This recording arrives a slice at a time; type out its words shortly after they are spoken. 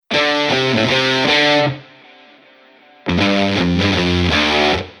You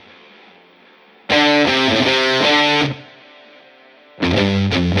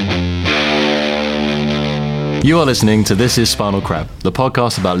are listening to This Is Spinal Crap, the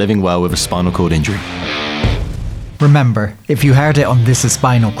podcast about living well with a spinal cord injury. Remember, if you heard it on This Is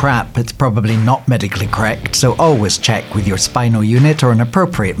Spinal Crap, it's probably not medically correct, so always check with your spinal unit or an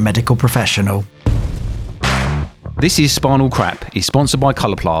appropriate medical professional. This Is Spinal Crap is sponsored by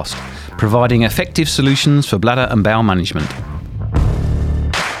Coloplast, providing effective solutions for bladder and bowel management.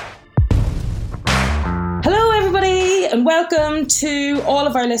 And welcome to all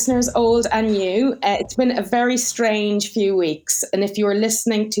of our listeners, old and new. It's been a very strange few weeks. And if you are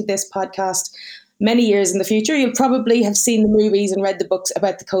listening to this podcast many years in the future, you'll probably have seen the movies and read the books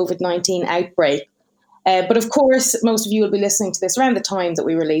about the COVID-19 outbreak. But of course, most of you will be listening to this around the time that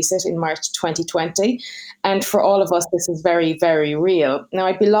we release it in March 2020. And for all of us, this is very, very real. Now,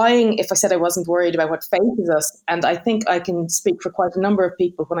 I'd be lying if I said I wasn't worried about what faces us. And I think I can speak for quite a number of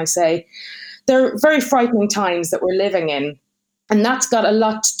people when I say they're very frightening times that we're living in. And that's got a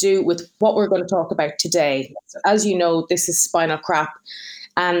lot to do with what we're going to talk about today. So as you know, This Is Spinal Crap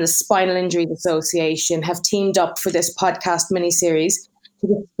and the Spinal Injuries Association have teamed up for this podcast mini-series to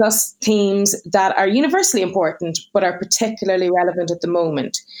discuss themes that are universally important, but are particularly relevant at the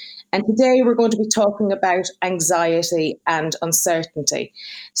moment. And today we're going to be talking about anxiety and uncertainty.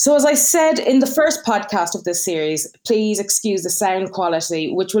 So as I said in the first podcast of this series, please excuse the sound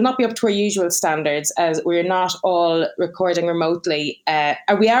quality, which will not be up to our usual standards as we're not all recording remotely.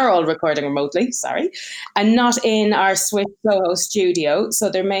 We are all recording remotely, and not in our Swiss Soho studio. So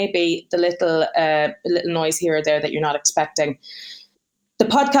there may be the little noise here or there that you're not expecting. The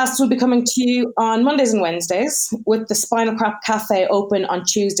podcast will be coming to you on Mondays and Wednesdays, with the Spinal Crap Cafe open on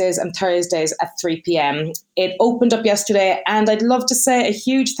Tuesdays and Thursdays at 3 p.m. It opened up yesterday, and I'd love to say a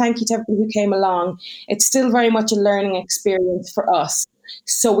huge thank you to everybody who came along. It's still very much a learning experience for us.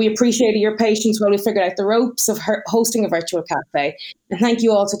 So we appreciated your patience while we figured out the ropes of hosting a virtual cafe. And thank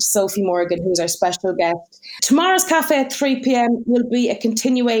you also to Sophie Morgan, who's our special guest. Tomorrow's cafe at 3 p.m. will be a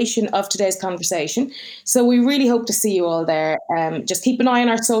continuation of today's conversation. So we really hope to see you all there. Just keep an eye on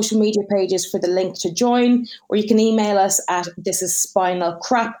our social media pages for the link to join, or you can email us at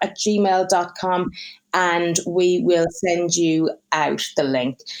thisisspinalcrap@gmail.com and we will send you out the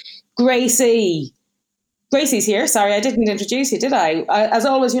link. Gracie's here. Sorry, I didn't introduce you, did I? As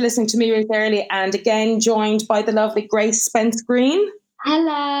always, you're listening to me, Ruth Early, and again, joined by the lovely Grace Spence-Green.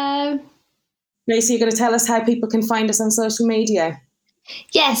 Hello. Gracie, you're going to tell us how people can find us on social media.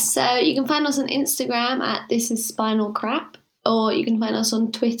 Yes, so you can find us on Instagram at This Is Spinal Crap, or you can find us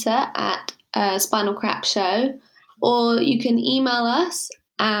on Twitter at Spinal Crap Show, or you can email us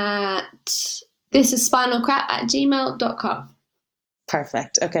at thisisspinalcrap@gmail.com.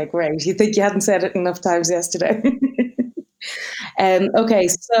 Perfect. Okay, great. You think you hadn't said it enough times yesterday. Okay,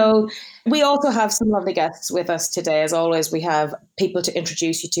 so we also have some lovely guests with us today. As always, we have people to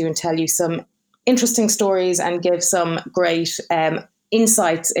introduce you to and tell you some interesting stories and give some great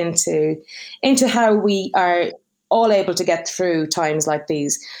insights into how we are all able to get through times like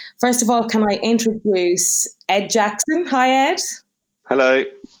these. First of all, can I introduce Ed Jackson? Hi, Ed. Hello.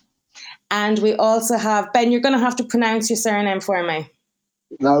 And we also have Ben. You're going to have to pronounce your surname for me.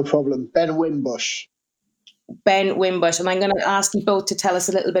 No problem. Ben Wimbush. Ben Wimbush. And I'm going to ask you both to tell us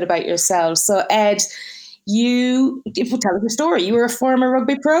a little bit about yourselves. So, Ed, if you tell us your story. You were a former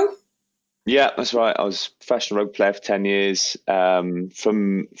rugby pro? Yeah, that's right. I was a professional rugby player for 10 years from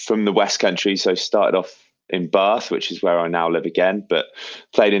the West Country. So I started off in Bath, which is where I now live again, but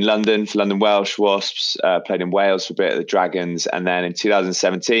played in London for London Welsh Wasps, played in Wales for a bit at the Dragons. And then in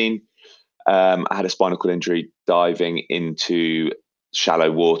 2017, I had a spinal cord injury diving into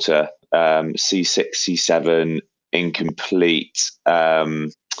shallow water, C6, C7, incomplete,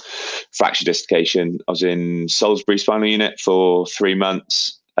 fracture dislocation. I was in Salisbury Spinal Unit for 3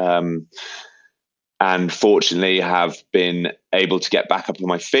 months, and fortunately have been able to get back up on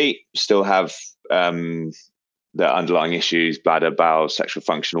my feet. Still have the underlying issues, bladder, bowel, sexual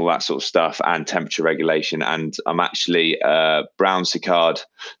function, all that sort of stuff, and temperature regulation. And I'm actually Brown Séquard.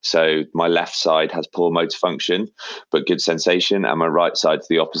 So my left side has poor motor function, but good sensation, and my right side's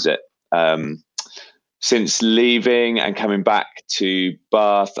the opposite. Since leaving and coming back to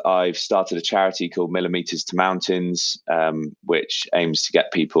Bath, I've started a charity called Millimeters to Mountains, which aims to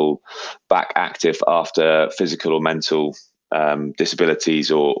get people back active after physical or mental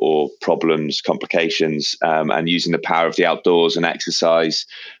disabilities or problems, complications, and using the power of the outdoors and exercise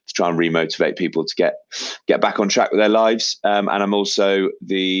to try and remotivate people to get back on track with their lives. And I'm also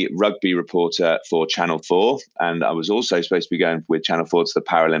the rugby reporter for Channel 4, and I was also supposed to be going with Channel 4 to the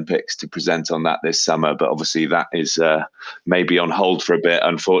Paralympics to present on that this summer, but obviously that is maybe on hold for a bit,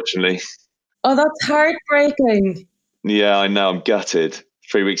 unfortunately. Oh, that's heartbreaking. Yeah, I know. I'm gutted.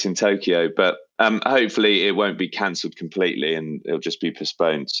 3 weeks in Tokyo, but hopefully it won't be cancelled completely and it'll just be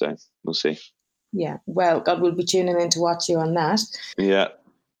postponed. So we'll see. Yeah, well, God will be tuning in to watch you on that. Yeah.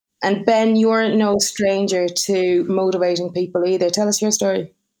 And Ben, you're no stranger to motivating people either. Tell us your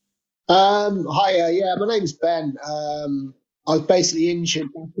story. Hi, yeah, my name's Ben. I was basically injured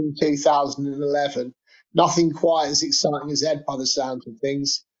back in 2011. Nothing quite as exciting as Ed by the sound of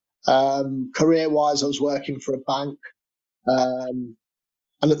things. Career-wise, I was working for a bank.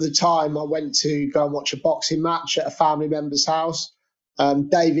 And at the time, I went to go and watch a boxing match at a family member's house.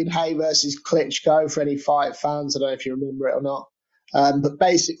 David Haye versus Klitschko, for any fight fans. I don't know if you remember it or not. But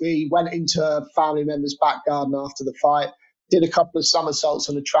basically, went into a family member's back garden after the fight, did a couple of somersaults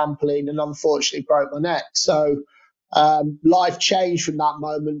on a trampoline, and unfortunately broke my neck. So life changed from that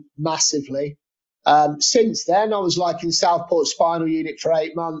moment massively. Since then, I was like in Southport Spinal Unit for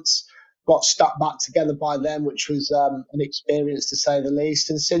 8 months. Got stuck back together by them, which was an experience to say the least.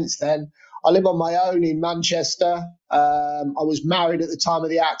 And since then, I live on my own in Manchester. I was married at the time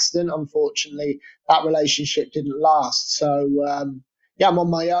of the accident. Unfortunately, that relationship didn't last. So, yeah, I'm on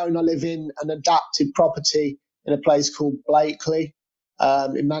my own. I live in an adapted property in a place called Blakely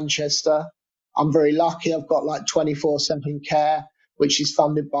in Manchester. I'm very lucky. I've got like 24/7 care, which is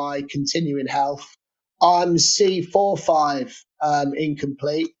funded by Continuing Health. I'm C45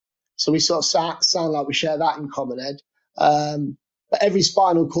 incomplete. So we sort of sound like we share that in common, Ed. But every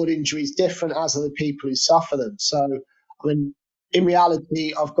spinal cord injury is different, as are the people who suffer them. So, I mean, in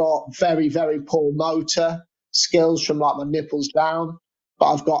reality, I've got very, very poor motor skills from like my nipples down,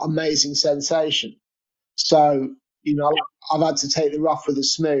 but I've got amazing sensation. So, you know, I've had to take the rough with the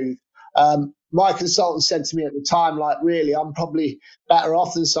smooth. My consultant said to me at the time, like, really, I'm probably better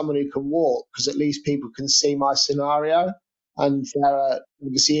off than someone who can walk, because at least people can see my scenario. And there are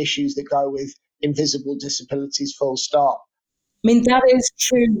obviously issues that go with invisible disabilities, full stop. I mean, that is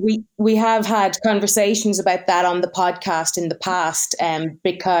true. We have had conversations about that on the podcast in the past,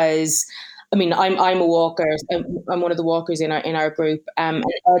 because, I mean, I'm a walker. I'm one of the walkers in our group, and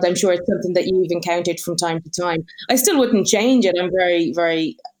I'm sure it's something that you've encountered from time to time. I still wouldn't change it. I'm very,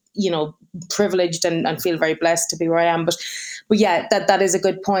 very, privileged and feel very blessed to be where I am. But yeah, that is a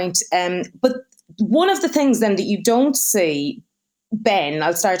good point. But one of the things then that you don't see, Ben,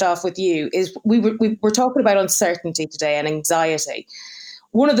 I'll start off with you, is we're talking about uncertainty today and anxiety.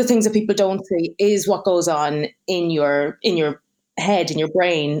 One of the things that people don't see is what goes on in your head, in your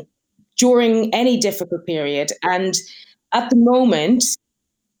brain during any difficult period. And at the moment,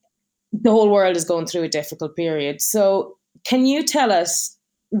 the whole world is going through a difficult period. So can you tell us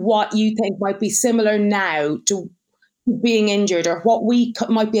what you think might be similar now to being injured, or what we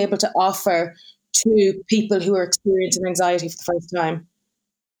might be able to offer to people who are experiencing anxiety for the first time?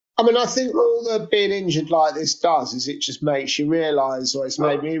 I mean, I think all that being injured like this does is it just makes you realise, or it's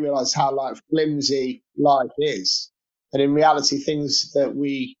made me realise how like flimsy life is. And in reality, things that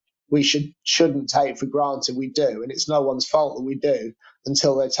we shouldn't take for granted, we do. And it's no one's fault that we do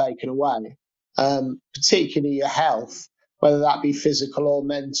until they're taken away. Particularly your health, whether that be physical or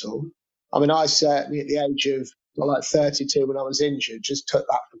mental. I mean, I certainly at the age of like 32 when I was injured, just took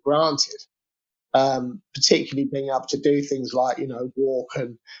that for granted. Particularly being able to do things like, walk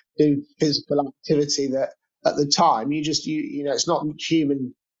and do physical activity that at the time it's not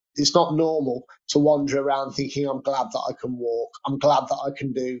human, it's not normal to wander around thinking, I'm glad that I can walk, I'm glad that I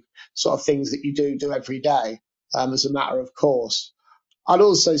can do sort of things that you do every day as a matter of course. I'd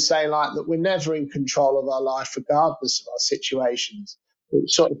also say like that we're never in control of our life regardless of our situations. It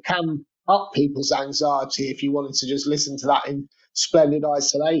sort of can up people's anxiety if you wanted to just listen to that in splendid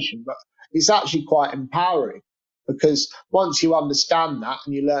isolation, but it's actually quite empowering, because once you understand that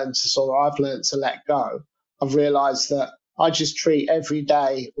and you learn to I've learned to let go, I've realised that I just treat every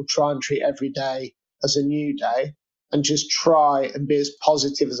day, or try and treat every day as a new day, and just try and be as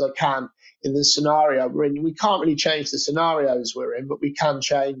positive as I can in the scenario we're in. We can't really change the scenarios we're in, but we can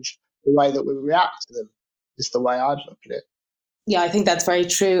change the way that we react to them, is the way I'd look at it. Yeah, I think that's very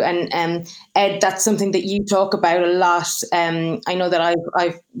true. And Ed, that's something that you talk about a lot. I know that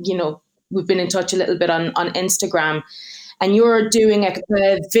I've we've been in touch a little bit on Instagram, and you're doing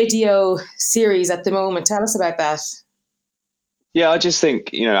a video series at the moment. Tell us about that. Yeah, I just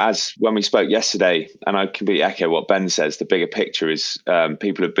think, as when we spoke yesterday, and I completely echo what Ben says, the bigger picture is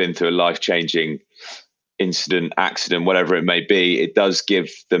people have been through a life-changing incident, accident, whatever it may be. It does give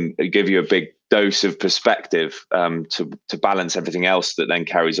you a big dose of perspective to balance everything else that then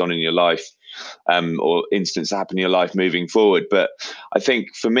carries on in your life, or incidents that happen in your life moving forward. But I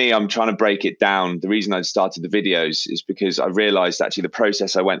think for me, I'm trying to break it down. The reason I started the videos is because I realized actually the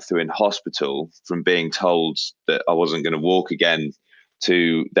process I went through in hospital, from being told that I wasn't going to walk again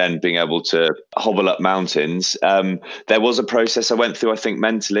to then being able to hobble up mountains. There was a process I went through, I think,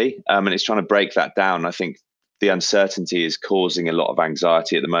 mentally, and it's trying to break that down. I think the uncertainty is causing a lot of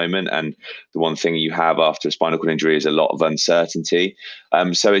anxiety at the moment. And the one thing you have after a spinal cord injury is a lot of uncertainty.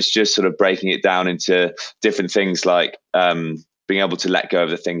 So it's just sort of breaking it down into different things, like being able to let go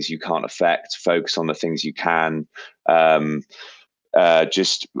of the things you can't affect, focus on the things you can,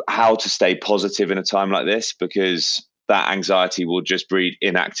 just how to stay positive in a time like this, because that anxiety will just breed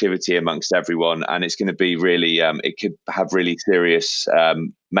inactivity amongst everyone, and it's going to be really it could have really serious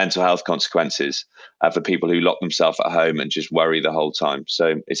mental health consequences for people who lock themselves at home and just worry the whole time.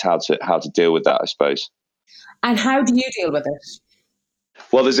 So it's how to deal with that, I suppose. And how do you deal with it?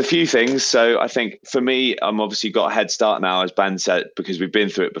 Well, there's a few things. So I think for me, I'm obviously got a head start now, as Ben said, because we've been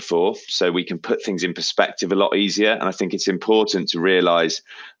through it before. So we can put things in perspective a lot easier. And I think it's important to realize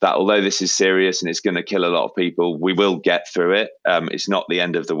that although this is serious and it's going to kill a lot of people, we will get through it. It's not the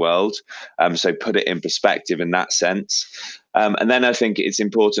end of the world. So put it in perspective in that sense. And then I think it's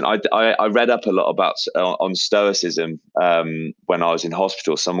important. I read up a lot about on Stoicism when I was in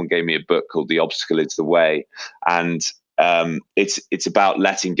hospital. Someone gave me a book called The Obstacle is the Way. And it's about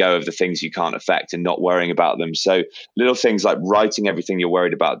letting go of the things you can't affect and not worrying about them. So little things like writing everything you're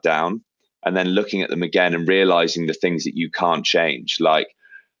worried about down, and then looking at them again and realizing the things that you can't change, like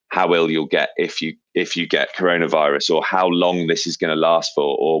how ill you'll get if you get coronavirus, or how long this is going to last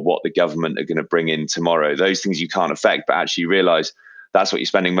for, or what the government are going to bring in tomorrow. Those things you can't affect, but actually realize that's what you're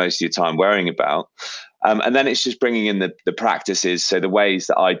spending most of your time worrying about. And then it's just bringing in the practices. So the ways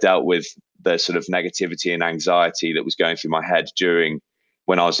that I dealt with the sort of negativity and anxiety that was going through my head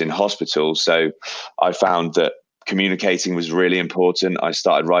when I was in hospital. So I found that communicating was really important. I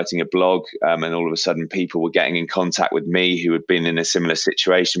started writing a blog, and all of a sudden people were getting in contact with me who had been in a similar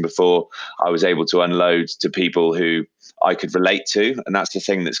situation before. I was able to unload to people who I could relate to. And that's the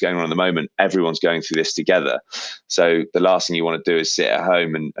thing that's going on at the moment. Everyone's going through this together. So the last thing you want to do is sit at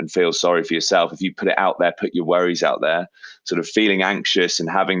home and feel sorry for yourself. If you put it out there, put your worries out there, sort of feeling anxious and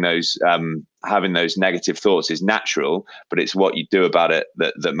having those negative thoughts is natural, but it's what you do about it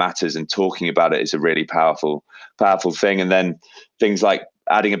that matters. And talking about it is a really powerful thing. And then things like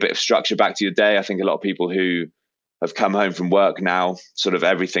adding a bit of structure back to your day. I think a lot of people who have come home from work now, sort of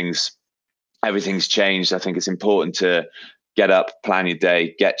everything's changed. I think it's important to get up, plan your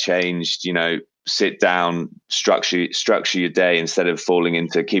day, get changed, sit down, structure your day instead of falling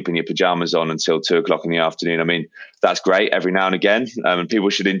into keeping your pajamas on until 2:00 in the afternoon. I mean, that's great every now and again, and people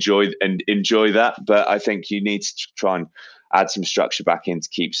should enjoy that. But I think you need to try and add some structure back in to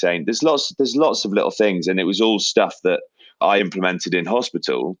keep saying there's lots of little things. And it was all stuff that I implemented in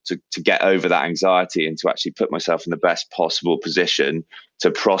hospital to get over that anxiety and to actually put myself in the best possible position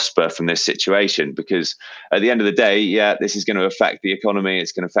to prosper from this situation. Because at the end of the day, yeah, this is going to affect the economy.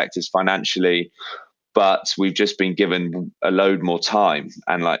 It's going to affect us financially, but we've just been given a load more time.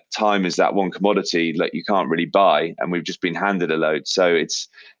 And like, time is that one commodity that you can't really buy. And we've just been handed a load. So it's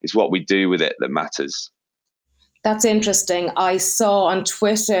what we do with it that matters. That's interesting. I saw on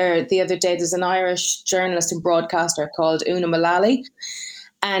Twitter the other day, there's an Irish journalist and broadcaster called Una Mullally,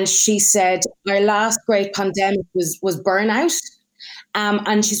 and she said our last great pandemic was burnout.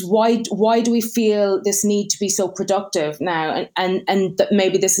 And she's, why do we feel this need to be so productive now? And that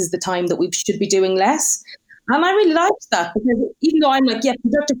maybe this is the time that we should be doing less. And I really liked that, because even though I'm like, yeah,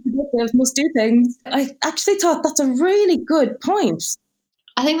 productive, must do things, I actually thought that's a really good point.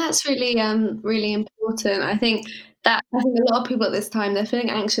 I think that's really, really important. I think a lot of people at this time, they're feeling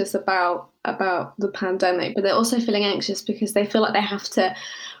anxious about the pandemic, but they're also feeling anxious because they feel like they have to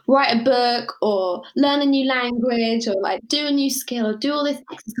write a book or learn a new language or like do a new skill or do all this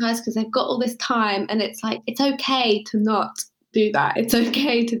exercise because they've got all this time. And it's like, it's okay to not do that. It's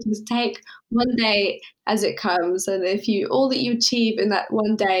okay to just take one day as it comes. And if all that you achieve in that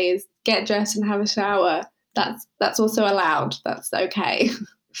one day is get dressed and have a shower, that's also allowed. That's okay.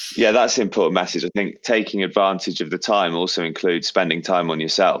 Yeah, that's an important message. I think taking advantage of the time also includes spending time on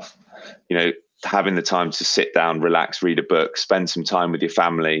yourself. Having the time to sit down, relax, read a book, spend some time with your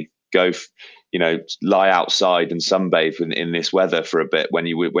family, go, lie outside and sunbathe in this weather for a bit when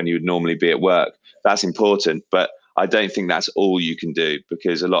you would normally be at work. That's important. But I don't think that's all you can do,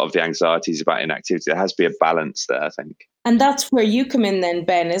 because a lot of the anxiety is about inactivity. There has to be a balance there, I think. And that's where you come in then,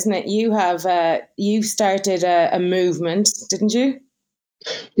 Ben, isn't it? You started a movement, didn't you?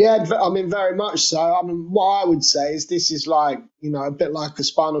 Yeah, I mean, very much so. I mean, what I would say is this is like, a bit like a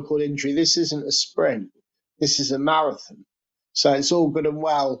spinal cord injury. This isn't a sprint. This is a marathon. So it's all good and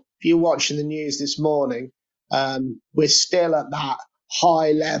well. If you're watching the news this morning, we're still at that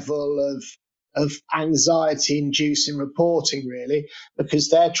high level of anxiety-inducing reporting, really, because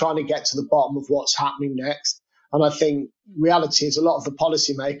they're trying to get to the bottom of what's happening next. And I think reality is a lot of the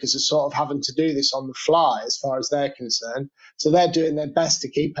policymakers are sort of having to do this on the fly as far as they're concerned. So they're doing their best to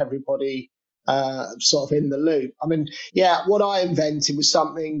keep everybody sort of in the loop. I mean, yeah, what I invented was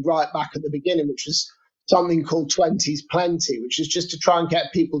something right back at the beginning, which was something called 20s Plenty, which is just to try and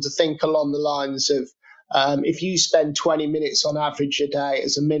get people to think along the lines of if you spend 20 minutes on average a day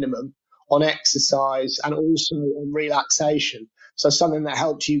as a minimum on exercise and also on relaxation, so something that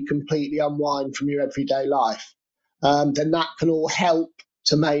helps you completely unwind from your everyday life, then that can all help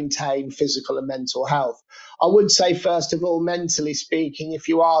to maintain physical and mental health. I would say, first of all, mentally speaking, if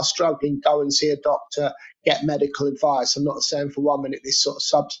you are struggling, go and see a doctor, get medical advice. I'm not saying for 1 minute this sort of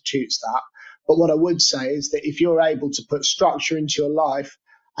substitutes that. But what I would say is that if you're able to put structure into your life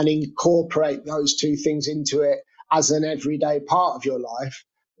and incorporate those two things into it as an everyday part of your life,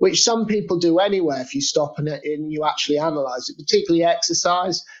 which some people do anyway if you stop and you actually analyse it, particularly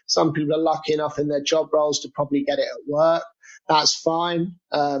exercise. Some people are lucky enough in their job roles to probably get it at work. That's fine.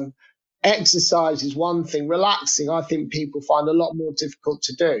 Exercise is one thing. Relaxing, I think people find a lot more difficult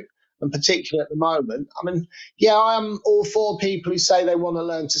to do. And particularly at the moment, I mean, yeah, I am all for people who say they want to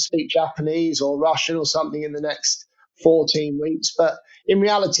learn to speak Japanese or Russian or something in the next 14 weeks. But in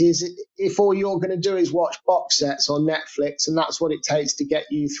reality, if all you're going to do is watch box sets on Netflix and that's what it takes to get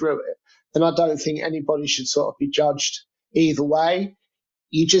you through it, then I don't think anybody should sort of be judged either way.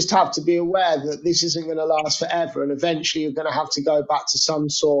 You just have to be aware that this isn't going to last forever, and eventually you're going to have to go back to some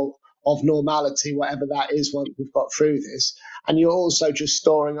sort of normality, whatever that is, once we've got through this. And you're also just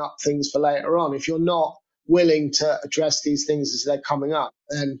storing up things for later on. If you're not willing to address these things as they're coming up,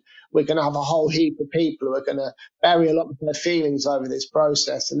 then we're going to have a whole heap of people who are going to bury a lot of their feelings over this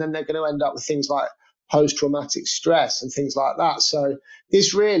process. And then they're going to end up with things like post-traumatic stress and things like that. So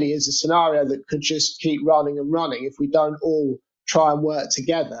this really is a scenario that could just keep running and running if we don't all try and work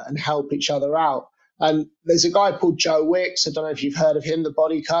together and help each other out. And there's a guy called Joe Wicks. I don't know if you've heard of him, the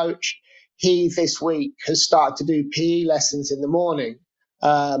body coach. He this week has started to do PE lessons in the morning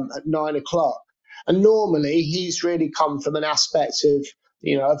at 9 o'clock. And normally he's really come from an aspect of,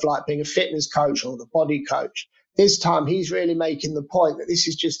 of like being a fitness coach or the body coach. This time he's really making the point that this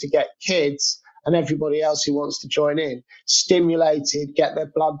is just to get kids and everybody else who wants to join in stimulated, get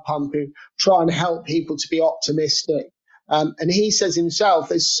their blood pumping, try and help people to be optimistic. And he says himself,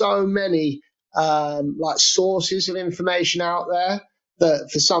 there's so many sources of information out there that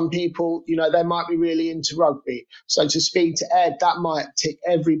for some people, they might be really into rugby. So to speak to Ed, that might tick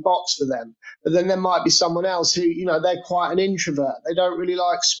every box for them. But then there might be someone else who, they're quite an introvert. They don't really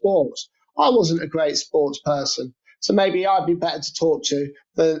like sports. I wasn't a great sports person, so maybe I'd be better to talk to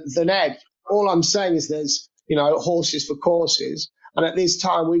than Ed. All I'm saying is there's, horses for courses. And at this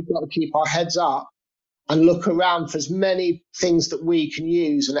time, we've got to keep our heads up and look around for as many things that we can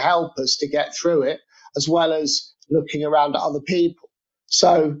use and help us to get through it, as well as looking around at other people.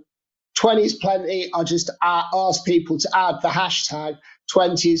 So 20 is plenty. I just ask people to add the hashtag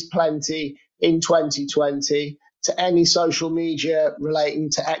 20 is plenty in 2020 to any social media relating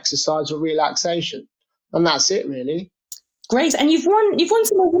to exercise or relaxation. And that's it, really. Great. And you've won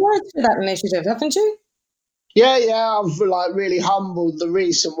some awards for that initiative, haven't you? Yeah. I've really humbled. The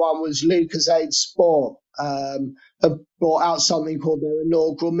recent one was Lucozade Sport. Have brought out something called their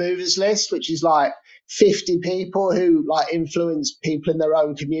inaugural movers list, which is like 50 people who influence people in their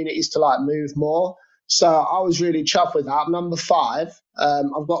own communities to move more. So I was really chuffed with that. I'm number 5.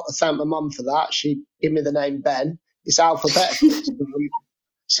 I've got to thank my mum for that. She gave me the name Ben. It's alphabetical.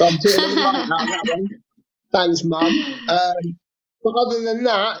 So I'm doing it right now. That one. Thanks, Mum. But other than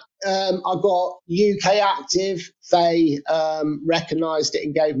that, I got UK Active. They recognised it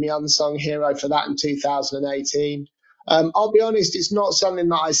and gave me Unsung Hero for that in 2018. I'll be honest, it's not something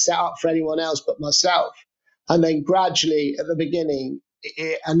that I set up for anyone else but myself. And then gradually at the beginning,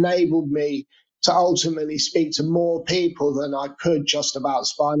 it enabled me to ultimately speak to more people than I could just about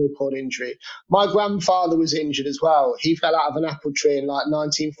spinal cord injury. My grandfather was injured as well. He fell out of an apple tree in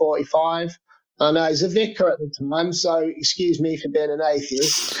 1945. I know he's a vicar at the time, so excuse me for being an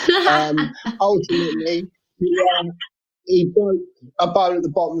atheist. Ultimately, he broke a bone at the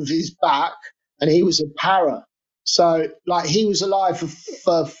bottom of his back, and he was a para. So, like, he was alive for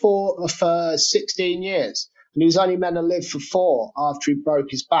 16 years, and he was only meant to live for 4 after he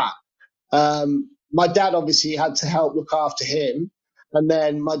broke his back. My dad obviously had to help look after him, and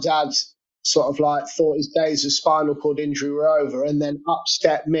then my dad sort of like thought his days of spinal cord injury were over, and then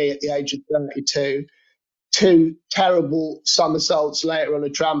upstepped me at the age of 32. 2 terrible somersaults later on a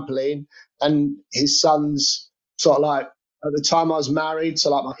trampoline, and his sons sort of like, at the time I was married, so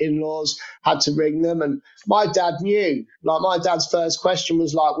like my in-laws had to ring them, and my dad knew. Like, my dad's first question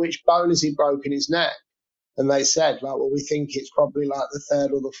was like, which bone has he broken his neck? And they said, like, well, we think it's probably like the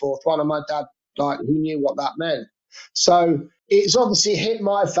 3rd or the 4th one. And my dad, like, he knew what that meant. So it's obviously hit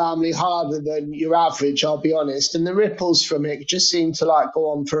my family harder than your average, I'll be honest. And the ripples from it just seem to like go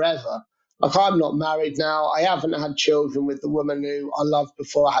on forever. Like, I'm not married now. I haven't had children with the woman who I loved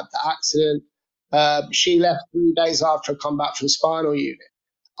before I had the accident. She left 3 days after I come back from spinal unit.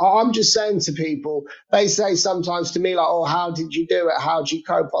 I'm just saying to people, they say sometimes to me, like, oh, how did you do it? How did you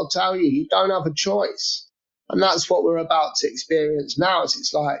cope? I'll tell you, you don't have a choice. And that's what we're about to experience now. Is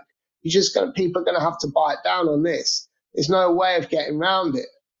it's like, people are going to have to bite down on this. There's no way of getting around it.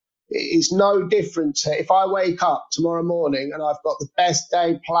 It's no different to if I wake up tomorrow morning and I've got the best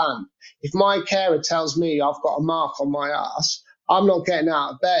day planned. If my carer tells me I've got a mark on my ass, I'm not getting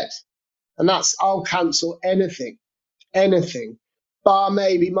out of bed. And I'll cancel anything, bar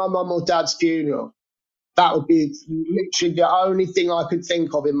maybe my mum or dad's funeral. That would be literally the only thing I could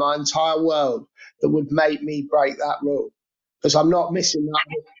think of in my entire world that would make me break that rule, because I'm not missing that,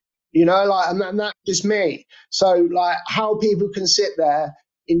 and that's just me. So, like, how people can sit there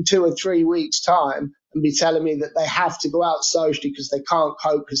in 2 or 3 weeks' time and be telling me that they have to go out socially because they can't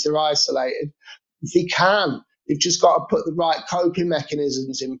cope because they're isolated. They can. They've just got to put the right coping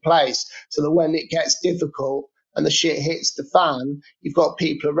mechanisms in place so that when it gets difficult and the shit hits the fan, you've got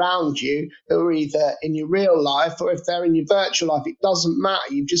people around you who are either in your real life or if they're in your virtual life, it doesn't matter.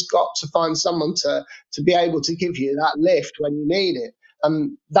 You've just got to find someone to be able to give you that lift when you need it.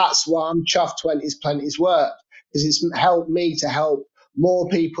 And that's why I'm chuffed 20's Plenty's work, because it's helped me to help more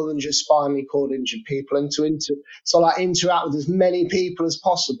people than just spinally cord injured people, and to interact with as many people as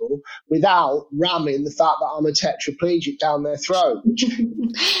possible without ramming the fact that I'm a tetraplegic down their throat.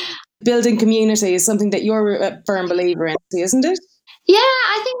 Building community is something that you're a firm believer in, isn't it? Yeah,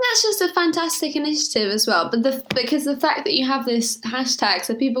 I think that's just a fantastic initiative as well. But because the fact that you have this hashtag,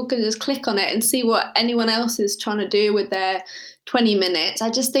 so people can just click on it and see what anyone else is trying to do with their 20 minutes. I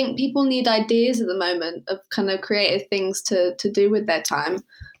just think people need ideas at the moment of kind of creative things to do with their time.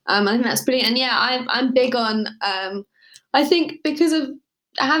 I think that's brilliant. And yeah, I'm big on, I think because of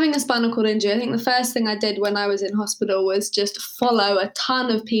having a spinal cord injury, I think the first thing I did when I was in hospital was just follow a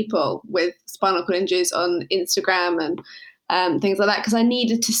ton of people with spinal cord injuries on Instagram and things like that, because I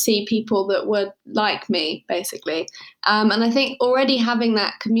needed to see people that were like me, basically. And I think already having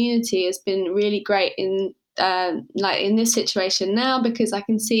that community has been really great in this situation now, because I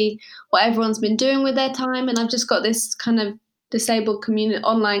can see what everyone's been doing with their time, and I've just got this kind of disabled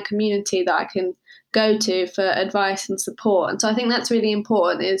online community that I can go to for advice and support. And so I think that's really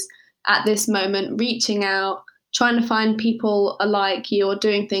important, is at this moment reaching out, trying to find people like you or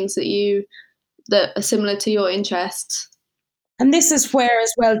doing things that are similar to your interests. And this is where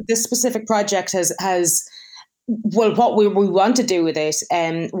as well this specific project has what we want to do with it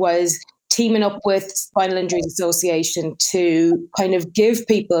was teaming up with Spinal Injuries Association to kind of give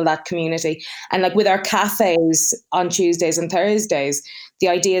people that community. And like with our cafes on Tuesdays and Thursdays, the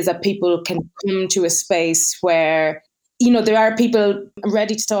idea is that people can come to a space where, there are people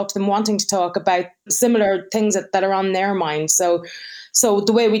ready to talk to them, wanting to talk about similar things that are on their mind. So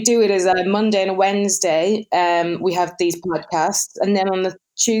the way we do it is a Monday and a Wednesday, we have these podcasts. And then on the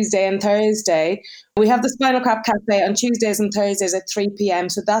Tuesday and Thursday, we have the Spinal Crap Cafe on Tuesdays and Thursdays at 3 p.m.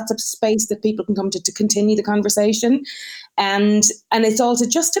 So that's a space that people can come to continue the conversation. And it's also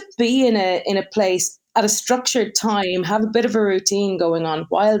just to be in a place at a structured time, have a bit of a routine going on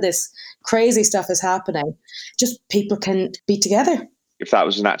while this crazy stuff is happening. Just people can be together. If that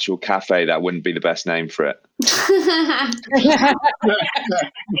was an actual cafe, that wouldn't be the best name for it. If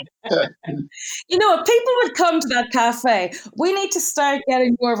people would come to that cafe, we need to start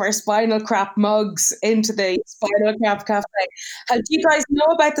getting more of our Spinal Crap mugs into the Spinal Crap Cafe. Do you guys know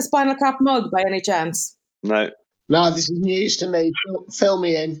about the Spinal Crap mug by any chance? No, this is news to me. Fill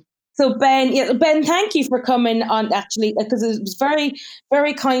me in. So Ben, thank you for coming on, actually, because it was very,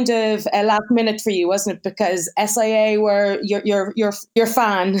 very kind of last minute for you, wasn't it? Because SIA were your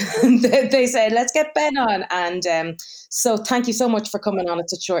fan. They said, let's get Ben on. And so thank you so much for coming on at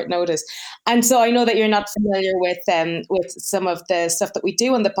such short notice. And so I know that you're not familiar with some of the stuff that we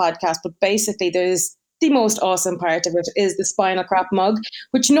do on the podcast, but basically there's the most awesome part of it is the Spinal Crap mug,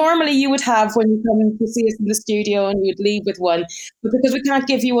 which normally you would have when you come to see us in the studio and you'd leave with one. But because we can't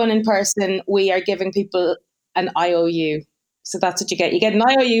give you one in person, we are giving people an IOU. So that's what you get. You get an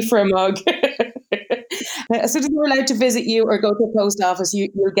IOU for a mug. As soon as we're allowed to visit you or go to a post office,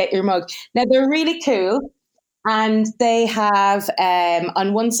 you'll get your mug. Now, they're really cool. And they have,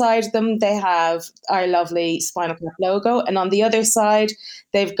 on one side of them, they have our lovely Spinal Crap logo. And on the other side,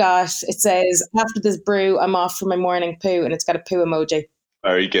 they've got, it says, after this brew, I'm off for my morning poo. And it's got a poo emoji.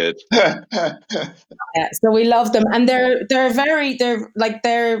 Very good. Yeah, so we love them. And they're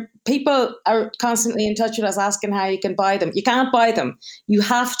people are constantly in touch with us asking how you can buy them. You can't buy them. You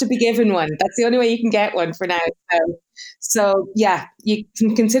have to be given one. That's the only way you can get one for now. So yeah, you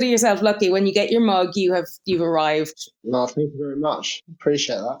can consider yourself lucky. When you get your mug, you've arrived. No, thank you very much.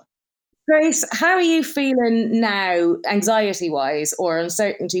 Appreciate that. Grace, how are you feeling now, anxiety-wise or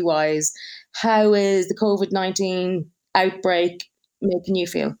uncertainty-wise? How is the COVID-19 outbreak making you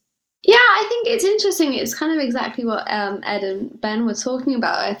feel? Yeah, I think it's interesting. It's kind of exactly what Ed and Ben were talking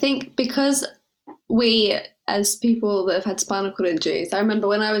about. I think because we, as people that have had spinal cord injuries, I remember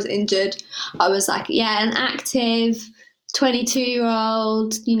when I was injured, I was like, yeah, an active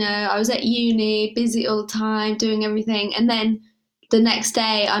 22-year-old, I was at uni, busy all the time, doing everything. And then the next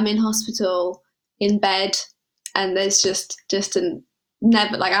day I'm in hospital, in bed, and there's just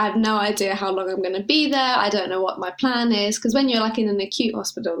never, like, I have no idea how long I'm going to be there. I don't know what my plan is, because when you're like in an acute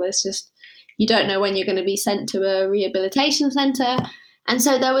hospital, there's just, you don't know when you're going to be sent to a rehabilitation centre. And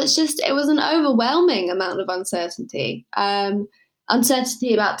so it was an overwhelming amount of uncertainty.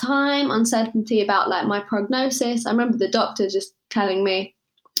 Uncertainty about time, uncertainty about like my prognosis. I remember the doctor just telling me,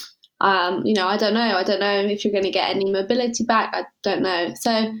 I don't know if you're going to get any mobility back. I don't know.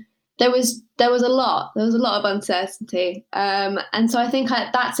 So there was a lot of uncertainty. And so I think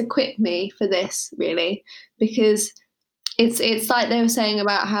that's equipped me for this, really, because it's like they were saying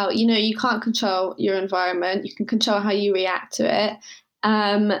about how, you can't control your environment. You can control how you react to it.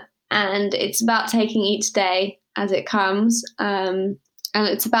 And it's about taking each day as it comes. And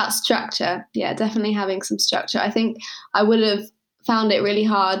it's about structure. Yeah, definitely having some structure. I think I would have found it really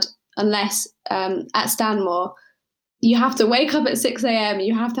hard unless at Stanmore, you have to wake up at 6 a.m.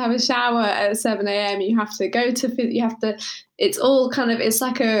 You have to have a shower at 7 a.m. You have to it's all kind of, it's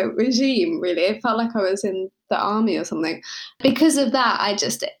like a regime, really. It felt like I was in the army or something. Because of that,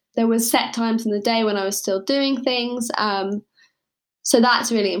 there was set times in the day when I was still doing things. So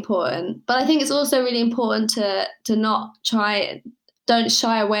that's really important. But I think it's also really important to don't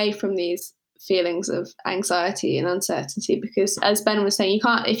shy away from these feelings of anxiety and uncertainty, because as Ben was saying,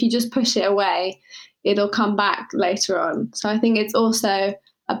 if you just push it away, it'll come back later on. So I think it's also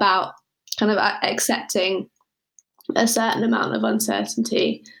about kind of accepting a certain amount of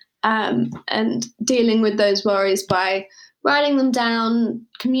uncertainty and dealing with those worries by writing them down,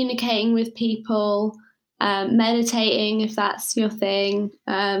 communicating with people, meditating if that's your thing,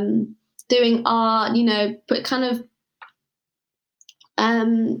 doing art, but kind of,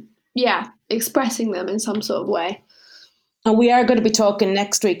 expressing them in some sort of way. And we are going to be talking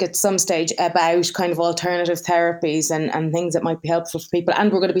next week at some stage about kind of alternative therapies and things that might be helpful for people.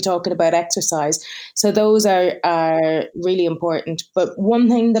 And we're going to be talking about exercise. So those are really important. But one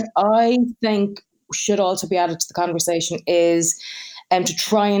thing that I think should also be added to the conversation is to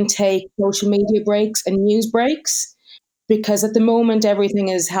try and take social media breaks and news breaks. Because at the moment, everything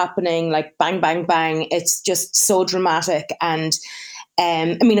is happening like bang, bang, bang. It's just so dramatic. And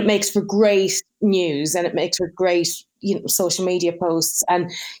it makes for great news and it makes for great social media posts,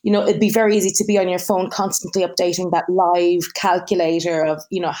 and it'd be very easy to be on your phone constantly updating that live calculator of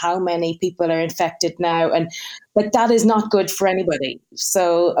how many people are infected now, and like that is not good for anybody.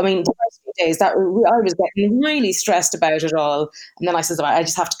 So the first few days that I was getting really stressed about it all, and then I said I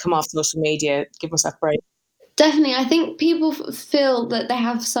just have to come off social media, give myself a break. Definitely. I think people feel that they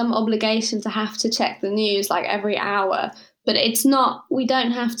have some obligation to have to check the news like every hour. But it's not, we don't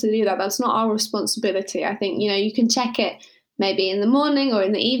have to do that. That's not our responsibility. I think, you can check it maybe in the morning or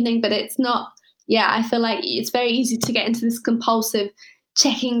in the evening, but it's not, I feel like it's very easy to get into this compulsive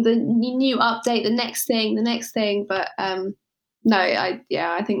checking the new update, the next thing. But I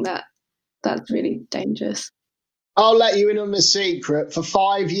think that's really dangerous. I'll let you in on a secret. For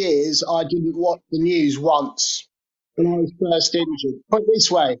 5 years, I didn't watch the news once when I was first injured. Put it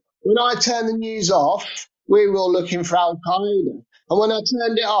this way, when I turned the news off, we were all looking for Al-Qaeda. And when I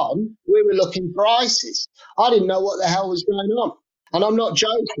turned it on, we were looking for ISIS. I didn't know what the hell was going on. And I'm not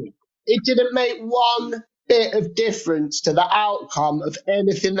joking. It didn't make one bit of difference to the outcome of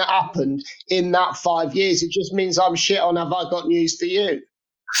anything that happened in that 5 years. It just means I'm shit on Have I Got News for You.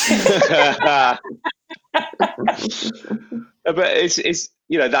 But it's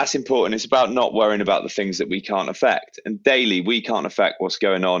that's important. It's about not worrying about the things that we can't affect. And daily, we can't affect what's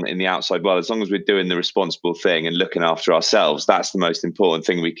going on in the outside world. As long as we're doing the responsible thing and looking after ourselves, that's the most important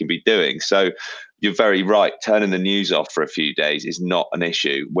thing we can be doing. So you're very right. Turning the news off for a few days is not an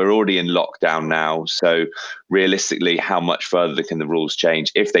issue. We're already in lockdown now. So realistically, how much further can the rules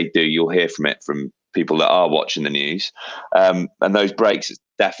change? If they do, you'll hear from it from people that are watching the news. And those breaks is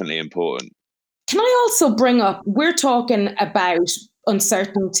definitely important. Can I also bring up, we're talking about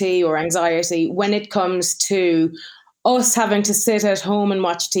uncertainty or anxiety when it comes to us having to sit at home and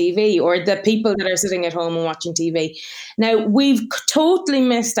watch TV, or the people that are sitting at home and watching TV. Now, we've totally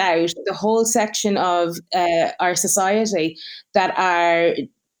missed out the whole section of our society that are,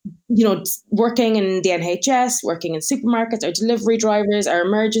 working in the NHS, working in supermarkets, our delivery drivers, our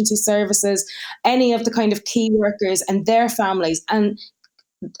emergency services, any of the kind of key workers and their families. And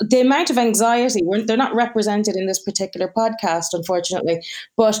the amount of anxiety, they're not represented in this particular podcast, unfortunately,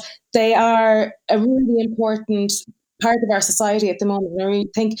 but they are a really important part of our society at the moment. And I really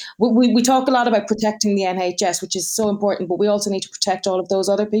think we talk a lot about protecting the NHS, which is so important, but we also need to protect all of those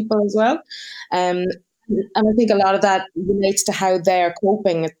other people as well. And I think a lot of that relates to how they're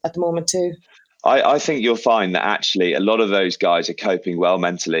coping at the moment too. I think you'll find that actually a lot of those guys are coping well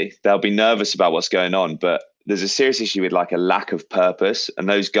mentally. They'll be nervous about what's going on, but there's a serious issue with like a lack of purpose. And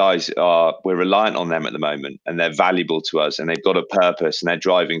those guys we're reliant on them at the moment, and they're valuable to us, and they've got a purpose and they're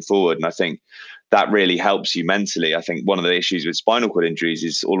driving forward. And I think that really helps you mentally. I think one of the issues with spinal cord injuries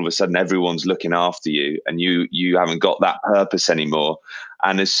is all of a sudden everyone's looking after you and you haven't got that purpose anymore.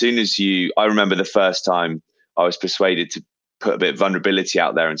 And as soon as I remember the first time I was persuaded to put a bit of vulnerability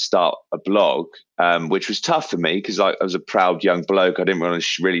out there and start a blog, which was tough for me because I was a proud young bloke. I didn't want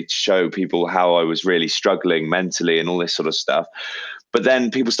to really show people how I was really struggling mentally and all this sort of stuff. But then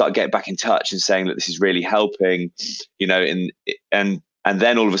people started getting back in touch and saying that this is really helping, and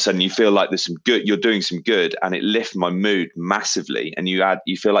then all of a sudden you feel like there's some good, you're doing some good, and it lifts my mood massively, and you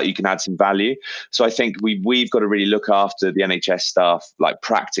feel like you can add some value. So I think we've got to really look after the NHS staff, like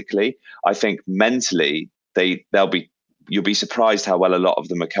practically. I think mentally you'll be surprised how well a lot of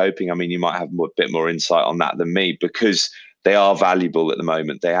them are coping. I mean, you might have a bit more insight on that than me, because they are valuable at the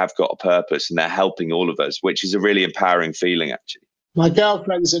moment. They have got a purpose and they're helping all of us, which is a really empowering feeling, actually. My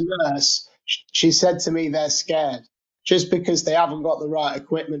girlfriend's a nurse. She said to me they're scared just because they haven't got the right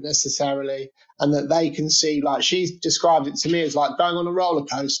equipment necessarily, and that they can see, like she described it to me as like going on a roller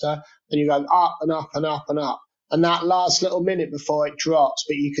coaster and you go up and up and up and up. And that last little minute before it drops,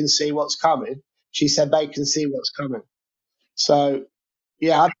 but you can see what's coming. She said they can see what's coming. So,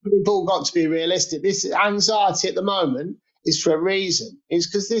 yeah, I think we've all got to be realistic. This anxiety at the moment is for a reason. It's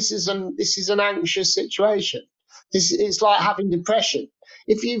because this is an anxious situation. It's like having depression.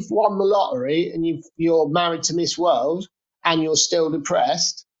 If you've won the lottery and you're married to Miss World and you're still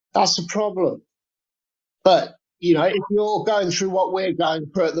depressed, that's a problem. But if you're going through what we're going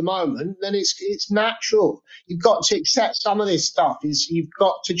through at the moment, then it's natural. You've got to accept some of this stuff. You've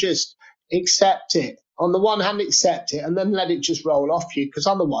got to just accept it. On the one hand, accept it and then let it just roll off you, because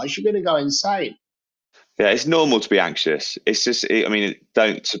otherwise you're going to go insane. Yeah, it's normal to be anxious. It's just,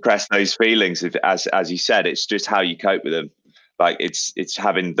 don't suppress those feelings. As you said, it's just how you cope with them. Like it's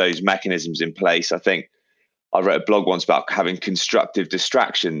having those mechanisms in place. I think I wrote a blog once about having constructive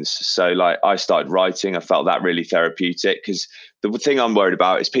distractions. So like I started writing. I felt that really therapeutic, because the thing I'm worried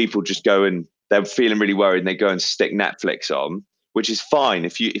about is people just go and they're feeling really worried and they go and stick Netflix on, which is fine.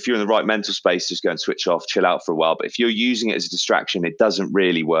 If you're in the right mental space, just go and switch off, chill out for a while. But if you're using it as a distraction, it doesn't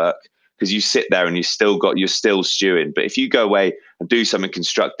really work, because you sit there and you're still stewing. But if you go away and do something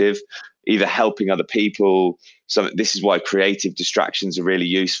constructive, either helping other people, this is why creative distractions are really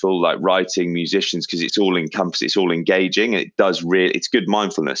useful, like writing, musicians, because it's all encompassing, it's all engaging, and it's good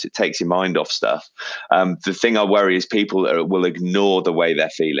mindfulness. It takes your mind off stuff. The thing I worry is people will ignore the way they're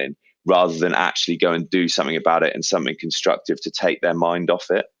feeling, rather than actually go and do something about it and something constructive to take their mind off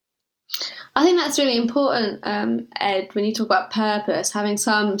it. I think that's really important, Ed, when you talk about purpose, having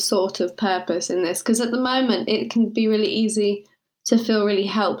some sort of purpose in this, because at the moment it can be really easy to feel really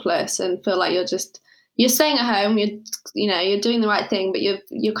helpless and feel like you're staying at home, you're doing the right thing, but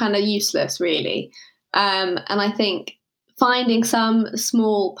you're kind of useless, really. And I think finding some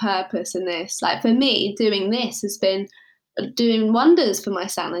small purpose in this, like for me, doing this has been doing wonders for my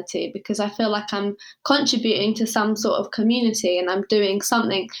sanity, because I feel like I'm contributing to some sort of community and I'm doing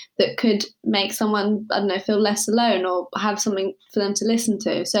something that could make someone, I don't know, feel less alone or have something for them to listen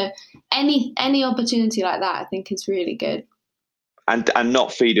to. So any opportunity like that, I think, is really good. And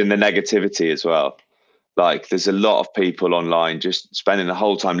not feeding the negativity as well. Like, there's a lot of people online just spending the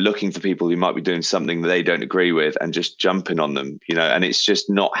whole time looking for people who might be doing something that they don't agree with and just jumping on them, and it's just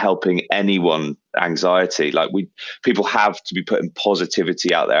not helping anyone. Anxiety, like people have to be putting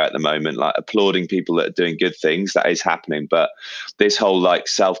positivity out there at the moment, like applauding people that are doing good things. That is happening, but this whole like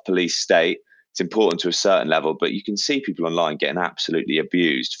self-police state, it's important to a certain level, but you can see people online getting absolutely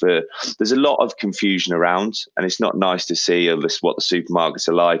abused. There's a lot of confusion around, and it's not nice to see what the supermarkets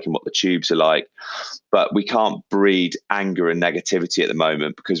are like and what the tubes are like. But we can't breed anger and negativity at the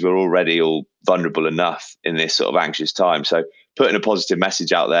moment because we're already all vulnerable enough in this sort of anxious time. So putting a positive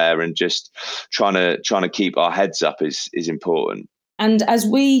message out there and just trying to keep our heads up is important. And as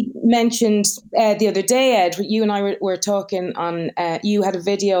we mentioned the other day, Ed, you and I were talking on, you had a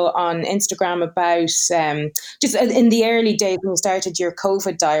video on Instagram about just in the early days when you started your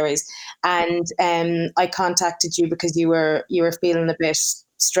COVID diaries. And I contacted you because you were feeling a bit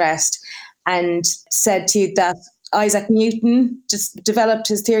stressed and said to you that Isaac Newton just developed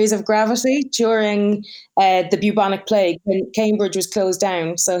his theories of gravity during the bubonic plague when Cambridge was closed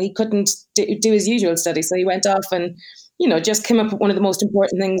down. So he couldn't do his usual study. So he went off and just came up with one of the most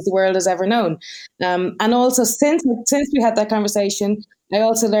important things the world has ever known. And also, since we had that conversation, I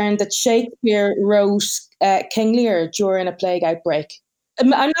also learned that Shakespeare wrote King Lear during a plague outbreak. I'm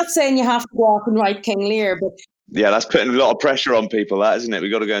not saying you have to go off and write King Lear, but... Yeah, that's putting a lot of pressure on people, that, isn't it?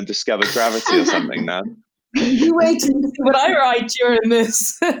 We've got to go and discover gravity or something now. You wait till you see what I write during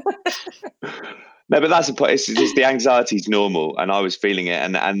this. No, but that's the point. It's just the anxiety is normal, and I was feeling it,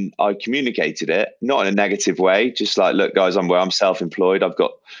 and I communicated it, not in a negative way, just like, look, guys, I'm self-employed. I've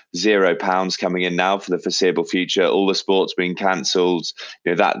got £0 coming in now for the foreseeable future. All the sports being cancelled.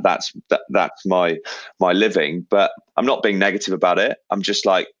 That's my living. But I'm not being negative about it. I'm just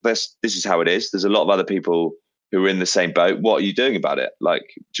like, this is how it is. There's a lot of other people who are in the same boat. What are you doing about it?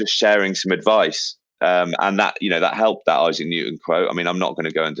 Like, just sharing some advice. And that, that helped, that Isaac Newton quote. I mean, I'm not going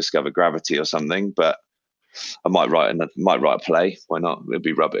to go and discover gravity or something, but I might write a play. Why not? It'd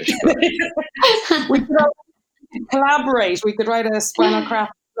be rubbish. But... We could collaborate. We could write a Spinal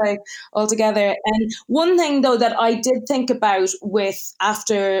Crap play all together. And one thing, though, that I did think about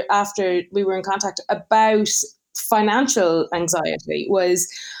after we were in contact about financial anxiety was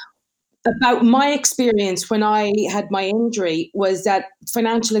about my experience when I had my injury was that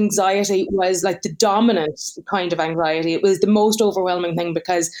financial anxiety was like the dominant kind of anxiety. It was the most overwhelming thing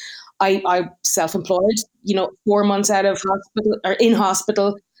because I'm self-employed, 4 months out of hospital or in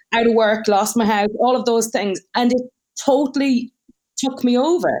hospital, out of work, lost my house, all of those things. And it totally took me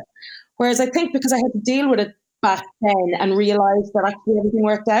over. Whereas I think because I had to deal with it back then and realize that actually everything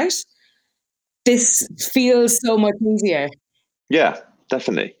worked out, this feels so much easier. Yeah,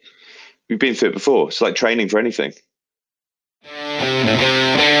 definitely. We've been through it before. It's like training for anything.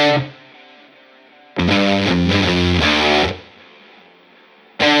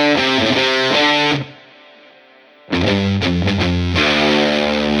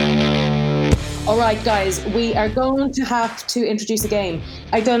 All right, guys, we are going to have to introduce a game.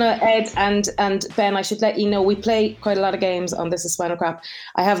 I don't know, Ed and Ben, I should let you know we play quite a lot of games on This is Spinal Crap.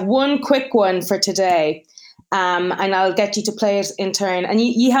 I have one quick one for today. And I'll get you to play it in turn. And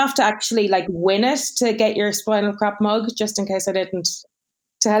you have to actually win it to get your Spinal Crap mug, just in case I didn't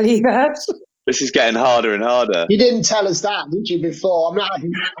tell you that. This is getting harder and harder. You didn't tell us that, did you, before? I'm not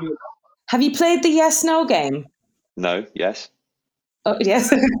having that. Have you played the yes-no game? No, yes. Oh,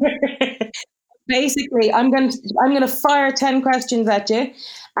 yes. Basically, I'm going to fire 10 questions at you,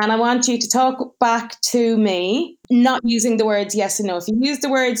 and I want you to talk back to me, not using the words yes and no. If you use the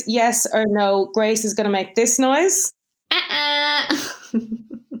words yes or no, Grace is going to make this noise.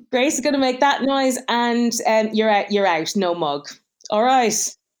 Grace is going to make that noise, and you're out. You're out. No mug. All right.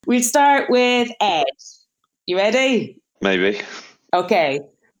 We'll start with Ed. You ready? Maybe. Okay.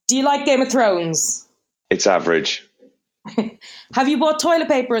 Do you like Game of Thrones? It's average. Have you bought toilet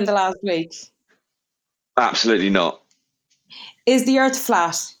paper in the last week? Absolutely not. Is the earth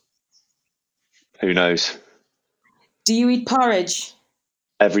flat? Who knows? Do you eat porridge?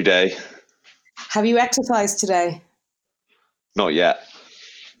 Every day. Have you exercised today? Not yet.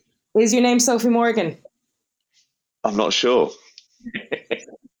 Is your name Sophie Morgan? I'm not sure.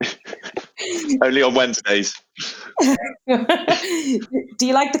 Only on Wednesdays. Do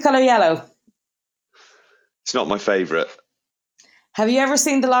you like the colour yellow? It's not my favourite. Have you ever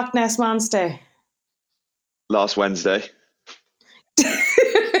seen the Loch Ness Monster? Last Wednesday. Do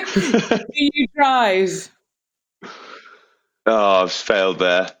you drive? Oh, I've failed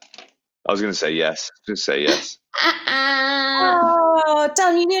there. I was going to say yes. Oh,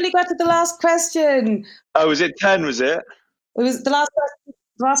 Dan, you nearly got to the last question. Oh, was it 10, was it? It was the last question.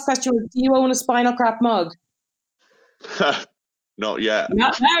 last question was, do you own a Spinal Crap mug? Not yet.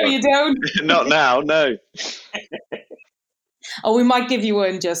 Not now, you don't. Not now, no. Oh, we might give you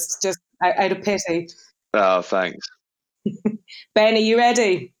one just out of pity. Oh, thanks. Ben, are you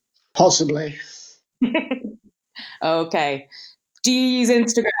ready? Possibly. Okay. Do you use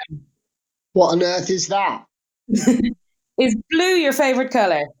Instagram? What on earth is that? Is blue your favourite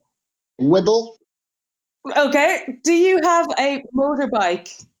colour? Wibble? Okay. Do you have a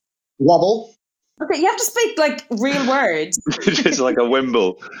motorbike? Wobble? Okay, you have to speak like real words. Just like a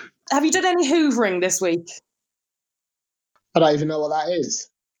wimble. Have you done any hoovering this week? I don't even know what that is.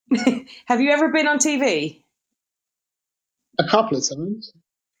 Have you ever been on TV? A couple of times.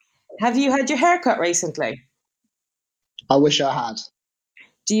 Have you had your hair cut recently? I wish I had.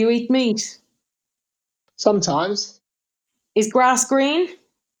 Do you eat meat? Sometimes. Is grass green?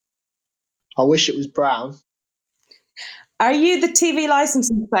 I wish it was brown. Are you the TV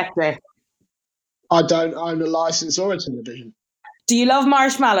licence inspector? I don't own a license or a television. Do you love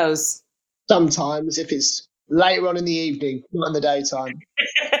marshmallows? Sometimes, if it's later on in the evening, not in the daytime.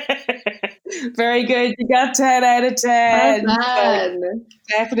 Very good. You got 10 out of 10. Well done.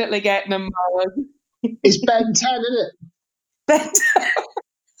 Definitely getting a mug. It's Ben 10, isn't it?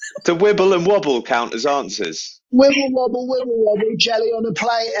 Do wibble and wobble count as answers? Wibble, wobble, jelly on a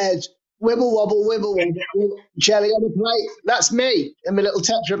plate, Ed. Wibble, wobble, jelly on a plate. That's me and my little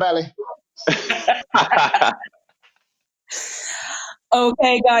Tetra belly.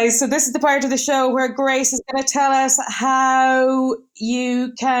 Okay, guys, so this is the part of the show where Grace is going to tell us how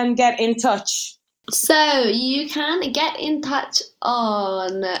you can get in touch. So you can get in touch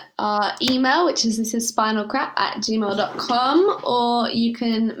on our email, which is thisisspinalcrap@gmail.com, or you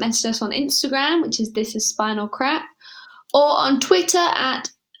can message us on Instagram, which is thisisspinalcrap, or on Twitter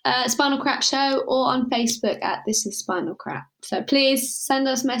at Spinal Crap Show, or on Facebook at This Is Spinal Crap. So please send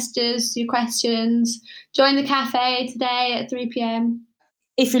us messages, your questions. Join the cafe today at 3 p.m.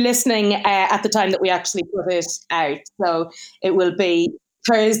 If you're listening at the time that we actually put it out, so it will be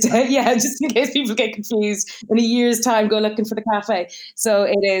Thursday. Yeah, just in case people get confused. In a year's time, go looking for the cafe. So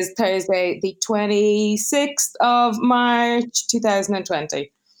it is Thursday, the 26th of March,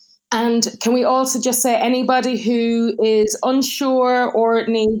 2020. And can we also just say anybody who is unsure or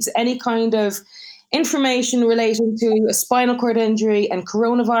needs any kind of information relating to a spinal cord injury and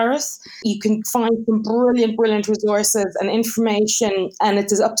coronavirus, you can find some brilliant resources and information, and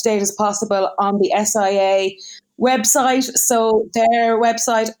it's as up to date as possible on the SIA website. So their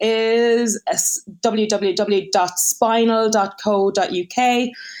website is www.spinal.co.uk.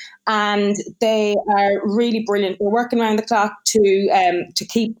 And they are really brilliant. They're working around the clock to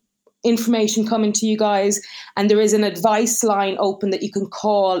keep information coming to you guys, and there is an advice line open that you can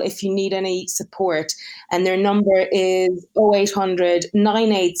call if you need any support, and their number is 0800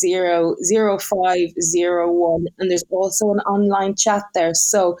 980 0501, and there's also an online chat there,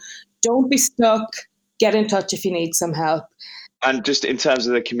 so don't be stuck. Get in touch if you need some help. And just in terms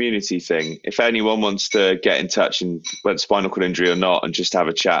of the community thing, if anyone wants to get in touch, and whether spinal cord injury or not, and just have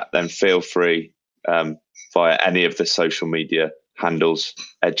a chat, then feel free via any of the social media handles,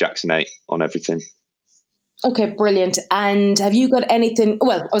 Ed Jackson 8 on everything. Okay, brilliant. And have you got anything?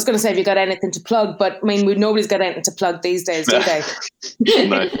 Well, I was going to say, have you got anything to plug? But I mean, nobody's got anything to plug these days, do they?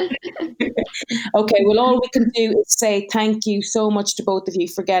 No. Okay, well, all we can do is say thank you so much to both of you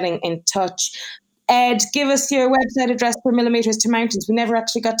for getting in touch. Ed, give us your website address for Millimeters to Mountains. We never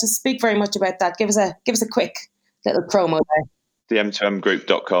actually got to speak very much about that. Give us a quick little promo there. The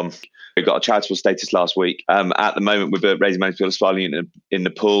m2mgroup.com. We got a charitable status last week. At the moment, we're raising money for the spinal unit in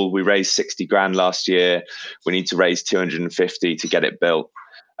Nepal. We raised 60 grand last year. We need to raise 250 to get it built.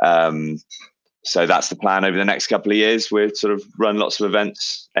 So that's the plan over the next couple of years. We'll sort of run lots of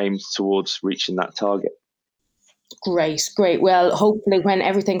events aimed towards reaching that target. Great. Well, hopefully when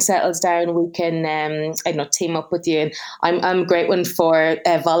everything settles down, we can, team up with you. And I'm a great one for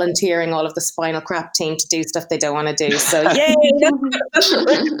volunteering all of the Spinal Crap team to do stuff they don't want to do. So, yay!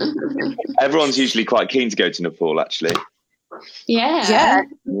 Everyone's usually quite keen to go to Nepal, actually. Yeah. For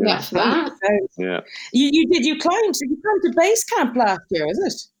that. Yeah. You climbed to base camp last year, is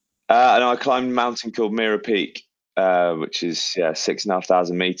it? And I climbed a mountain called Mira Peak, which is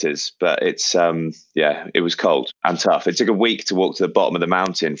 6,500 meters, but it's it was cold and tough. It took a week to walk to the bottom of the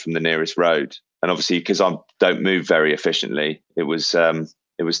mountain from the nearest road, and obviously because I don't move very efficiently, it was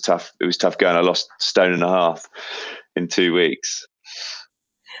tough. It was tough going. I lost 1.5 stones in 2 weeks.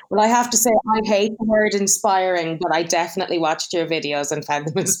 Well, I have to say, I hate the word inspiring, but I definitely watched your videos and found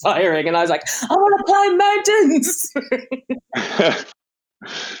them inspiring, and I was like, I want to climb mountains.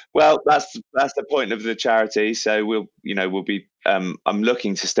 Well, that's the point of the charity. So we'll be I'm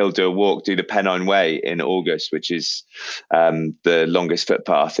looking to still do the Pennine Way in August, which is the longest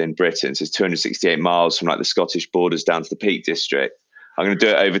footpath in Britain. So it's 268 miles from like the Scottish borders down to the Peak District. I'm going to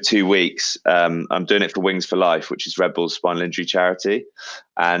do it over 2 weeks. I'm doing it for Wings for Life, which is Red Bull's spinal injury charity.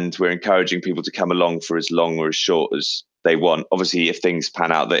 And we're encouraging people to come along for as long or as short as they want. Obviously, if things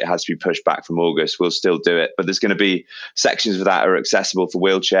pan out that it has to be pushed back from August, we'll still do it. But there's going to be sections of that are accessible for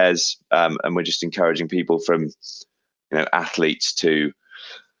wheelchairs. And we're just encouraging people from, athletes to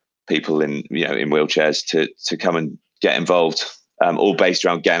people in wheelchairs to come and get involved, all based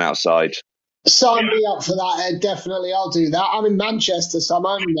around getting outside. Sign me up for that, Ed. Definitely, I'll do that. I'm in Manchester, so I'm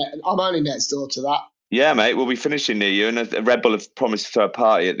only next door to that. Yeah, mate, we'll be finishing near you, and Red Bull have promised to throw a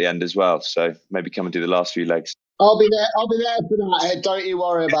party at the end as well. So maybe come and do the last few legs. I'll be there for that, Ed. Don't you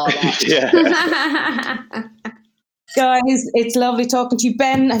worry about that. Yeah. Guys, it's lovely talking to you.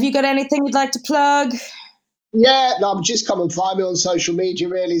 Ben, have you got anything you'd like to plug? Yeah, no, just come and find me on social media,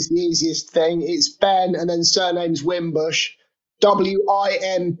 really is the easiest thing. It's Ben, and then surname's Wimbush,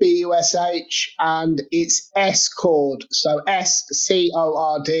 WIMBUSH, and it's Scord, so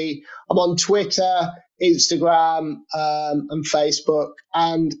SCORD. I'm on Twitter, Instagram, and Facebook,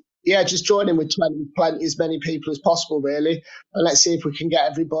 and yeah, just join in with plenty as many people as possible, really, and let's see if we can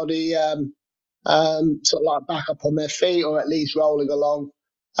get everybody sort of like back up on their feet, or at least rolling along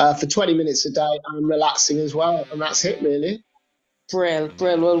for 20 minutes a day and relaxing as well, and that's it, really. Brill.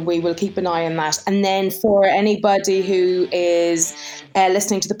 Well, we will keep an eye on that. And then for anybody who is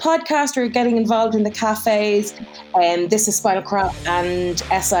listening to the podcast or getting involved in the cafes, This is Spinal Crap and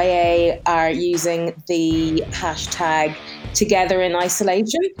SIA are using the hashtag Together in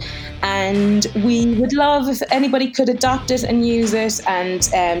Isolation. And we would love if anybody could adopt it and use it and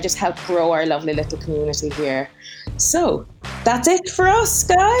just help grow our lovely little community here. So that's it for us,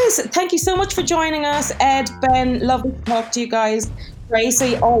 guys. Thank you so much for joining us. Ed, Ben, lovely to talk to you guys.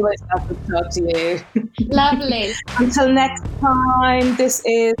 Tracy, always lovely to talk to you. Lovely. Until next time, this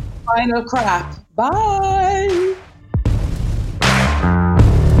is Spinal Crap. Bye.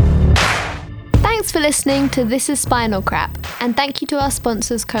 Thanks for listening to This is Spinal Crap, and thank you to our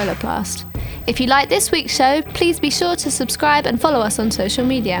sponsors Coloplast. If you like this week's show, please be sure to subscribe and follow us on social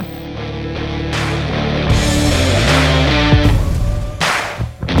media.